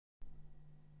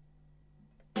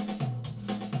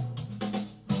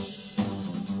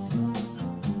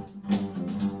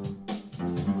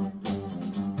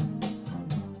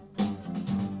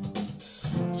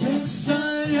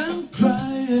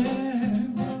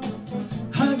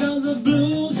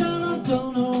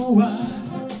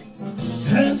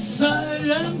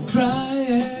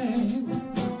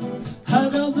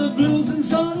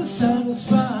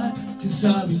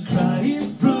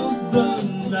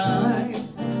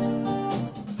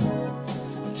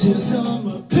Tears on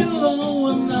my pillow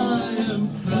and I am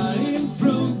crying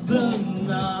through the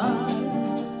night.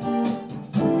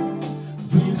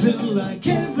 We feel like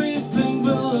everything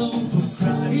will over,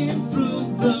 crying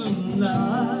through the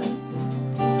night.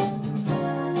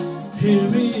 Hear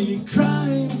me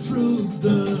crying through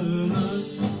the night.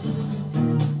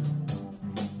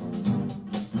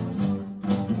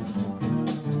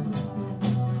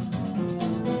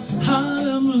 I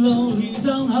am lonely,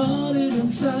 downhearted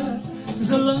and sad,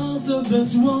 'cause I lost the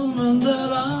best woman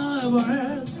that I ever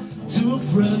had to a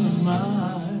friend of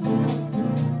mine.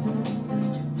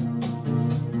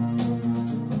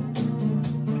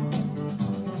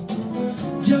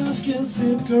 Just can't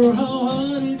figure how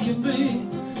hard it can be.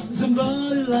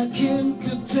 Somebody like him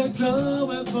could take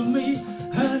away from me,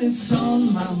 and it's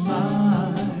on my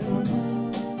mind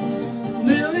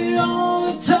nearly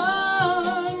all the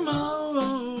time. Oh,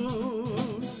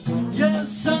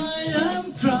 yes, I am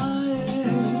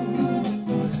crying.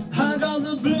 I got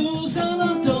the blues and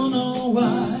I don't know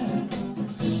why.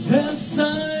 Yes,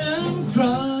 I am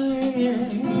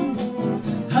crying.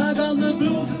 I got the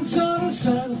blues and so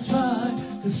dissatisfied,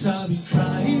 'cause I've been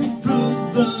crying through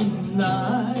the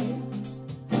night.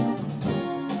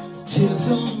 Tears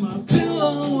on my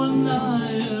pillow and I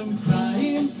am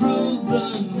crying through the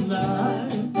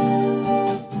night.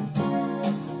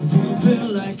 We feel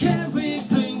like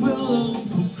everything will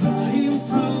over, crying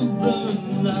through the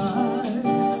night.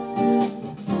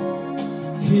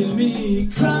 Hear me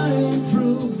crying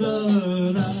through the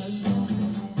night.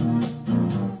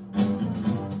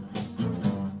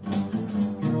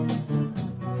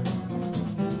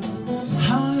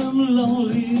 I am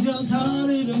lonely, just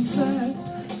hearted and sad,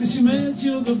 'cause she made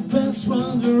you the best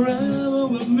one ever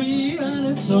with me, and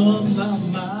it's on my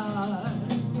mind.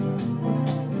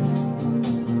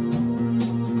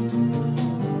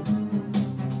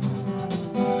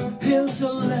 Here's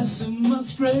a lesson much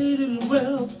greater than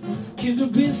wealth. Keep the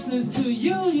business to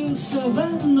you, yourself,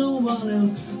 and no one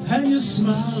else, and your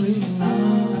smiling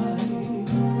eye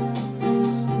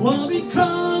won't be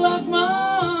crying like mine.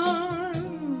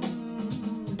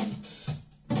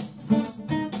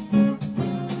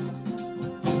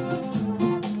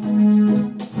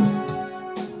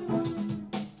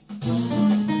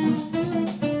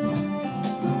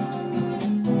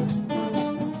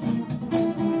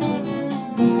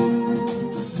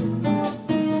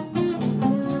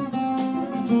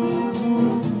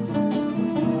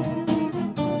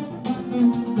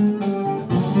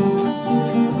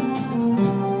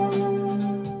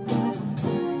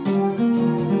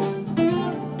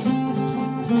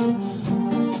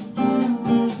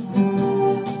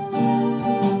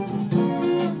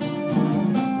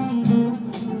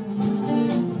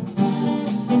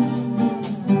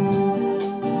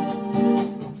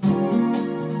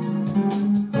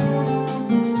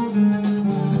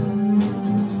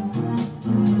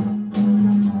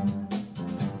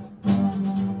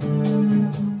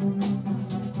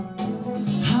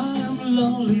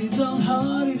 Lonely,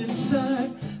 downhearted and sad,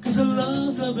 'cause I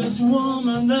lost the best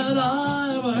woman that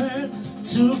I ever had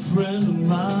to a friend of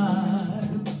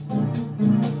mine.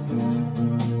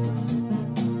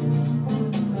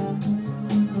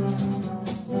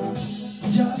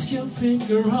 Just can't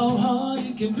figure how hard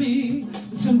it can be.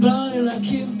 Somebody like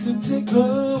him could take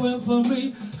her away from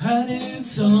me, and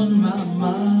it's on my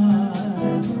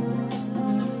mind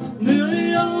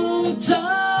nearly all the time.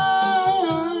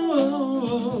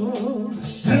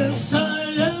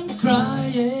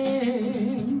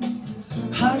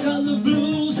 I got the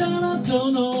blues and I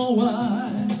don't know why.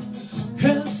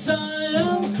 Yes, I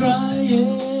am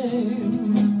crying.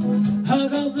 I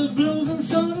got the blues and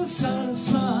so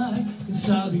dissatisfied, 'cause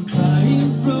I've been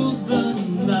crying through the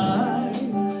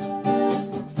night.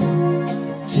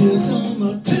 Tears on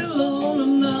my pillow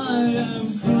and I am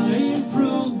crying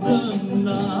through the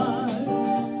night.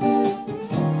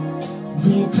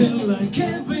 We feel like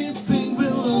everything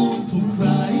will over,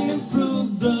 crying through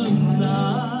the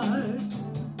night.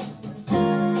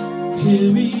 Hear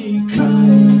me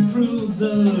crying through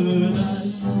the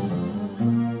night.